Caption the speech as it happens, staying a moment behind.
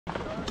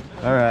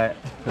All right.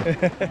 Not too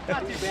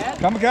bad.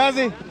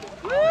 Kamikaze.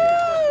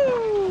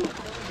 Woo!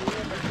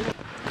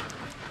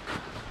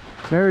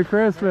 Merry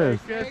Christmas.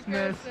 Merry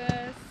Christmas.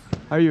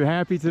 Are you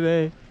happy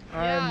today?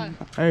 Yeah.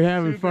 Are you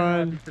having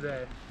fun?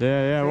 Today.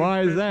 Yeah.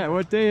 Why is that?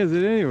 What day is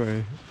it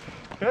anyway?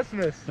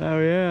 Christmas. Oh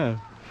yeah.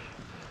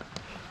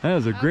 That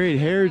was a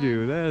great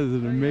hairdo. That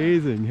is an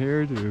amazing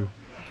hairdo.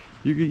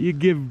 You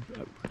give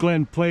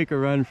Glenn Plake a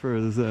run for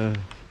his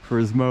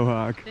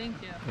mohawk. Thank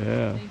you.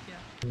 Yeah. Thank you.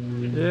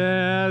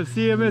 Yeah.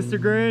 See you, Mr.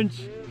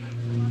 Grinch.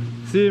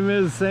 See you,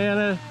 Ms.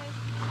 Santa.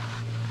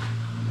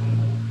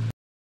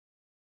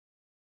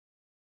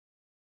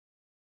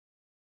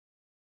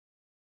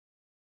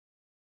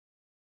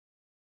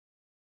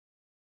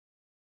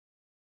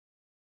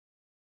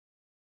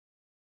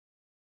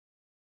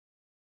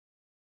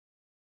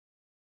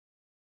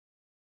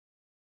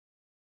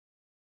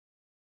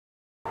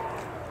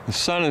 The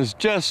sun is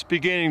just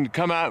beginning to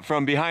come out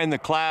from behind the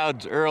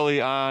clouds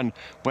early on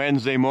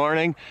Wednesday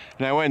morning,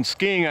 and I went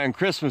skiing on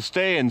Christmas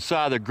Day and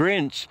saw the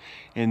Grinch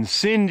in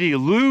Cindy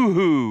Lou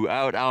Who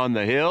out on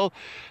the hill.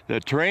 The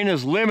terrain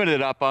is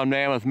limited up on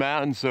Mammoth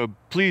Mountain, so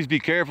please be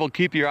careful.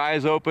 Keep your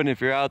eyes open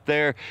if you're out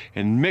there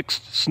in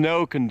mixed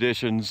snow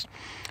conditions.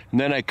 And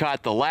then I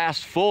caught the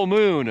last full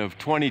moon of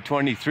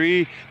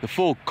 2023, the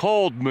full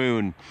cold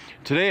moon.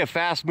 Today, a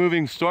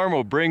fast-moving storm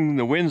will bring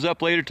the winds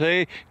up later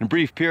today and a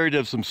brief period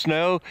of some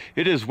snow.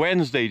 It is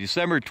Wednesday,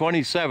 December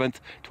 27th,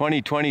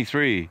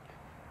 2023.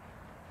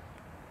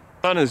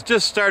 The sun is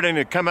just starting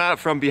to come out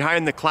from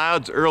behind the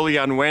clouds early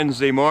on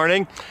Wednesday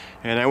morning,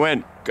 and I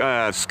went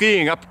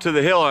skiing up to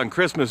the hill on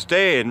Christmas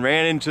Day and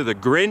ran into the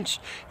Grinch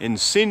and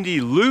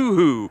Cindy Lou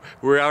Who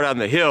were out on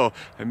the hill.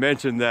 I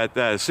mentioned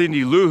that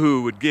Cindy Lou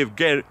Who would give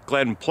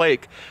Glenn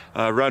Plake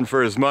a run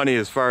for his money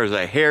as far as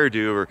a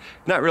hairdo, or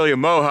not really a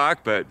mohawk,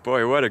 but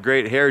boy, what a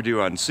great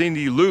hairdo on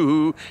Cindy Lou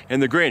Who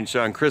and the Grinch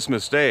on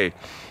Christmas Day.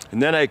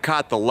 And then I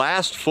caught the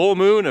last full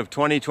moon of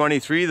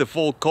 2023. The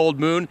full cold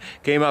moon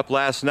came up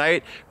last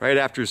night, right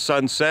after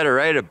sunset, or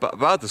right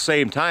about the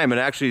same time. And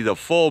actually the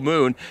full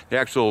moon, the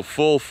actual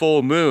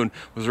full moon,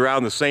 was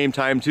around the same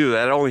time too.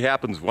 That only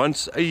happens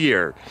once a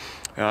year.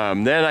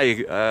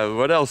 Then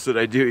what else did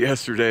I do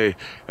yesterday?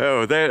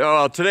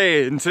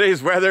 Today, in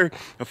today's weather,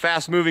 a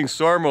fast-moving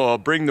storm will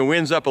bring the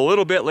winds up a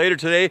little bit later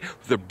today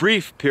with a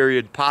brief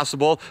period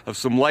possible of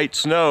some light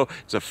snow.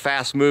 It's a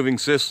fast-moving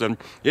system.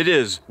 It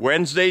is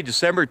Wednesday,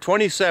 December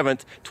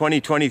 27th,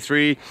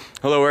 2023.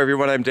 Hello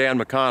everyone, I'm Dan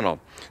McConnell.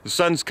 The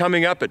sun's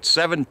coming up at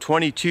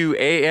 7:22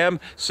 a.m.,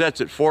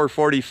 sets at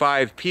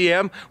 4:45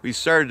 p.m. We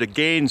started to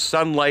gain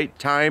sunlight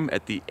time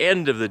at the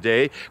end of the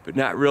day, but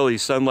not really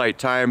sunlight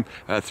time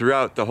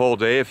throughout the whole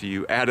day if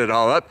you add it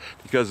all up,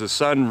 because the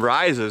sun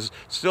rises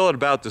still at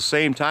about the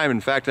same time. In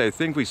fact, I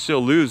think we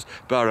still lose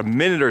about a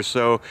minute or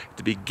so at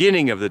the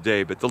beginning of the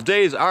day, but the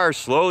days are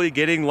slowly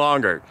getting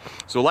longer.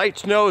 So light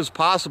snow is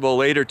possible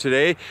later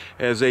today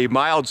as a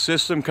mild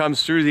system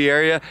comes through the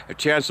area, a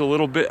chance a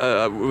little bit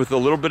with a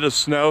little bit of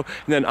snow,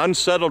 and then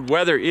unsettled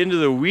weather into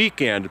the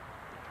weekend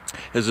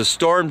as the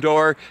storm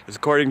door, as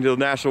according to the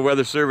National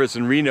Weather Service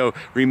in Reno,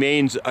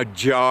 remains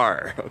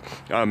ajar.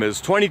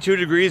 It's 22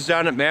 degrees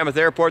down at Mammoth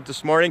Airport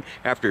this morning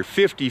after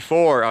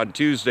 54 on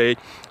Tuesday.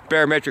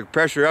 Barometric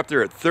pressure up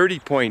there at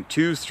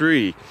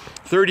 30.23.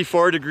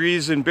 34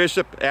 degrees in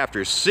Bishop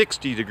after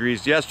 60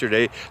 degrees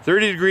yesterday.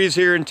 30 degrees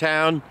here in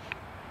town.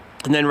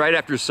 And then right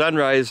after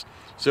sunrise,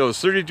 so it's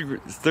 30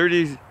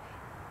 degrees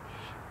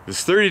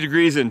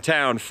in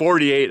town,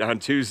 48 on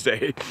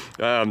Tuesday.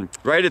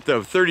 Right at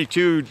the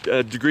 32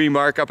 degree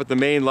mark up at the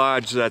main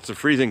lodge, that's a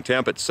freezing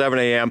temp at 7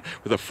 a.m.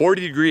 with a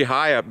 40 degree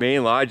high up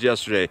main lodge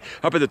yesterday.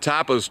 Up at the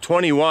top it was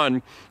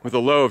 21 with a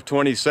low of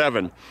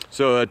 27.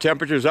 So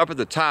temperatures up at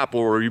the top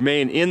will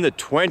remain in the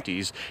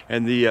 20s,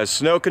 and the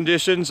snow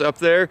conditions up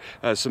there,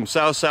 some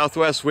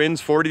south-southwest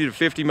winds, 40 to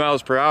 50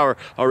 miles per hour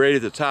already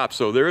at the top.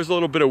 So there is a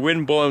little bit of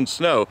wind-blown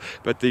snow,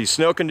 but the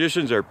snow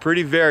conditions are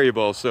pretty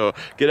variable. So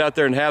get out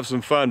there and have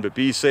some fun, but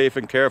be safe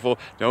and careful.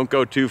 Don't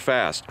go too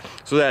fast.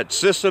 So that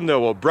system that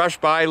will brush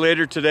by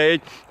later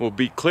today will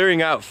be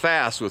clearing out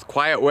fast with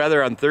quiet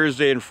weather on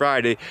Thursday and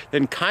Friday,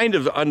 then kind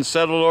of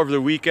unsettled over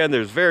the weekend.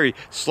 There's very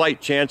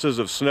slight chances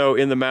of snow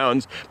in the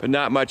mountains, but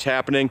not much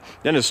happening.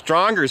 Then a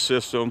stronger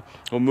system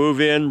will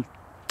move in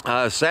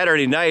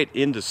Saturday night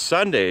into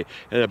Sunday,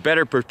 and a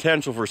better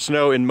potential for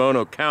snow in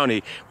Mono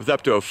County with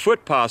up to a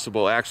foot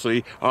possible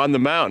actually on the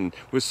mountain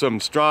with some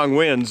strong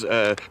winds,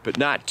 but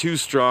not too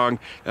strong,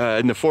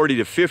 in the 40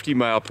 to 50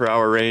 mile per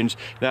hour range.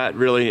 Not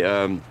really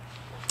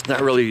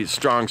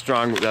strong,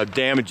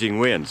 damaging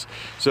winds.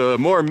 So a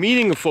more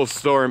meaningful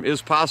storm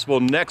is possible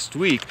next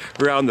week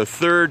around the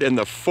 3rd and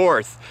the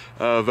 4th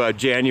of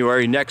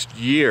January next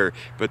year.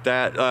 But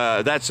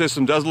that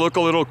system does look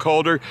a little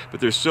colder, but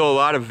there's still a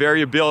lot of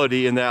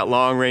variability in that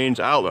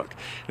long-range outlook.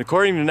 And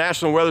according to the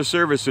National Weather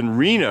Service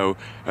in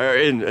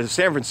in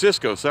San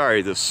Francisco,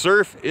 the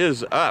surf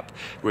is up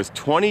with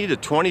 20 to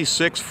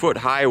 26 foot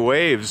high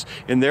waves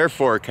in their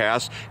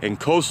forecast, and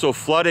coastal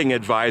flooding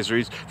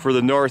advisories for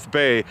the North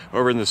Bay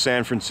over in the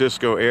San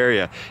Francisco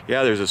area.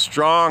 Yeah, there's a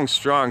strong,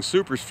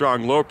 super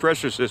strong low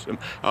pressure system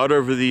out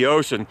over the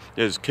ocean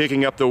that is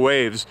kicking up the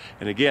waves.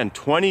 And again,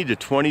 20 to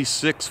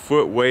 26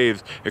 foot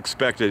waves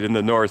expected in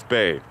the North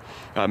Bay.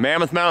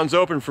 Mammoth Mountain's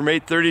open from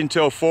 8:30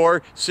 until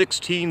 4.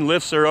 16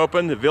 lifts are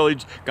open. The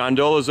village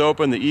gondola's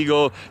open.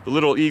 The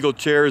little Eagle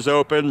chair is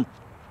open.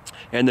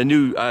 And the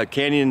new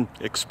Canyon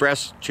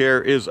Express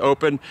chair is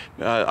open.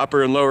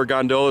 Upper and lower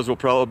gondolas will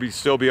probably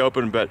still be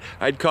open, but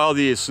I'd call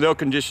the snow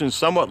conditions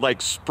somewhat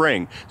like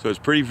spring, so it's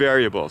pretty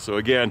variable. So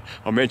again,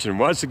 I'll mention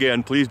once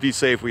again, please be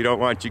safe. We don't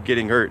want you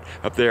getting hurt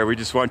up there. We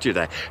just want you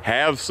to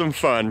have some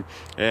fun,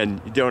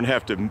 and you don't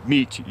have to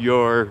meet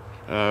your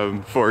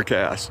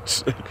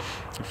forecasts.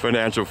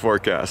 Financial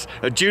forecast.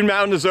 June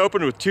Mountain is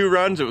open with 2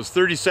 runs. It was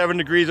 37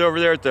 degrees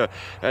over there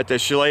at the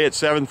chalet at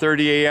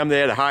 7:30 a.m. They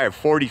had a high of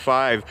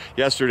 45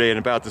 yesterday and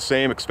about the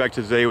same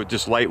expected today with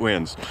just light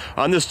winds.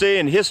 On this day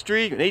in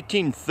history, in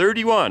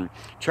 1831,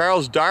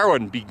 Charles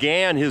Darwin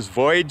began his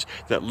voyage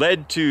that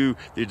led to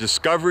the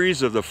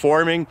discoveries of the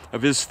forming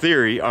of his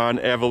theory on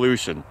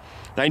evolution.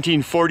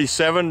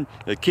 1947,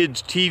 the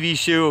kids' TV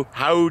show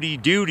Howdy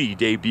Doody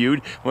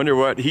debuted. Wonder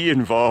what he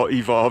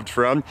evolved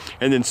from.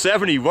 And then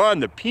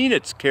 71, the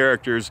Peanuts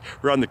characters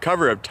were on the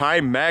cover of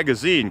Time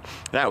magazine.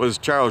 That was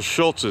Charles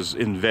Schulz's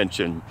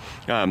invention.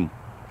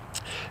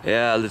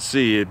 Yeah, let's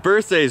see.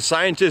 Birthdays: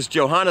 scientist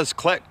Johannes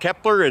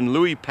Kepler and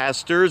Louis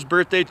Pasteur's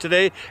birthday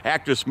today.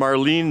 Actress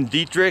Marlene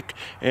Dietrich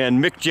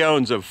and Mick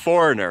Jones of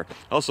Foreigner.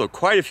 Also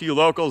quite a few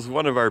locals.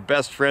 One of our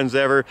best friends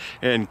ever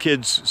and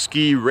kids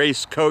ski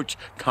race coach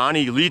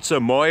Connie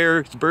Litza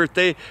Moyer's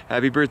birthday.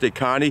 Happy birthday,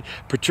 Connie.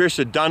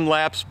 Patricia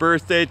Dunlap's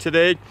birthday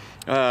today.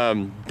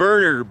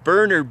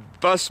 Burner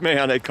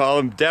Busman, I call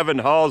him, Devin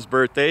Hall's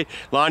birthday.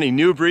 Lonnie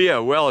Newbury,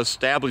 a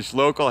well-established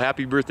local.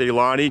 Happy birthday,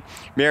 Lonnie.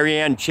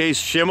 Marianne Chase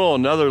Schimmel,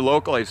 another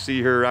local. I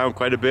see her around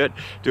quite a bit,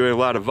 doing a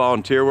lot of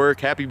volunteer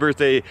work. Happy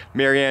birthday,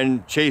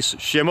 Marianne Chase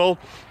Schimmel.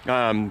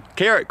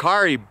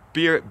 Kari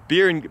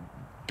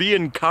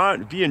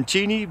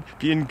Bianchini,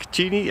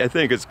 I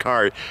think it's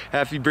Kari.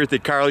 Happy birthday,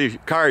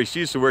 Kari. She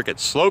used to work at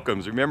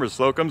Slocum's. Remember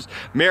Slocum's?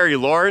 Mary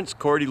Lawrence,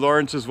 Cordy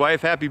Lawrence's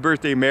wife. Happy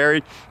birthday,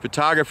 Mary.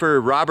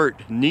 Photographer Robert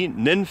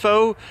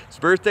Ninfo's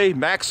birthday.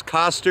 Max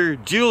Coster,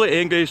 Julia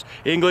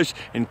English,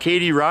 and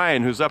Katie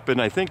Ryan, who's up in,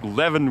 I think,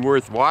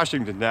 Leavenworth,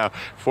 Washington now.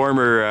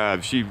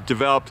 She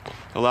developed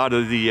a lot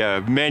of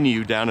the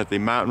menu down at the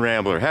Mountain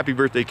Rambler. Happy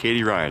birthday,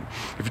 Katie Ryan.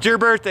 If it's your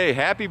birthday,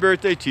 happy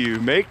birthday to you.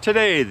 Make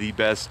today the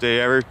best day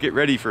ever. Get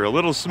ready for a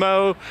little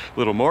snow, a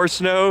little more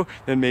snow,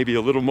 then maybe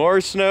a little more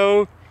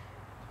snow.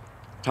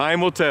 Time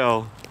will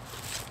tell.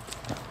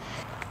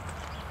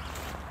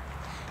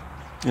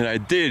 And I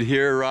did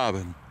hear a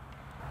robin.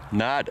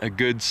 Not a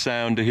good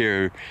sound to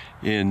hear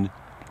in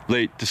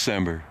late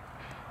December.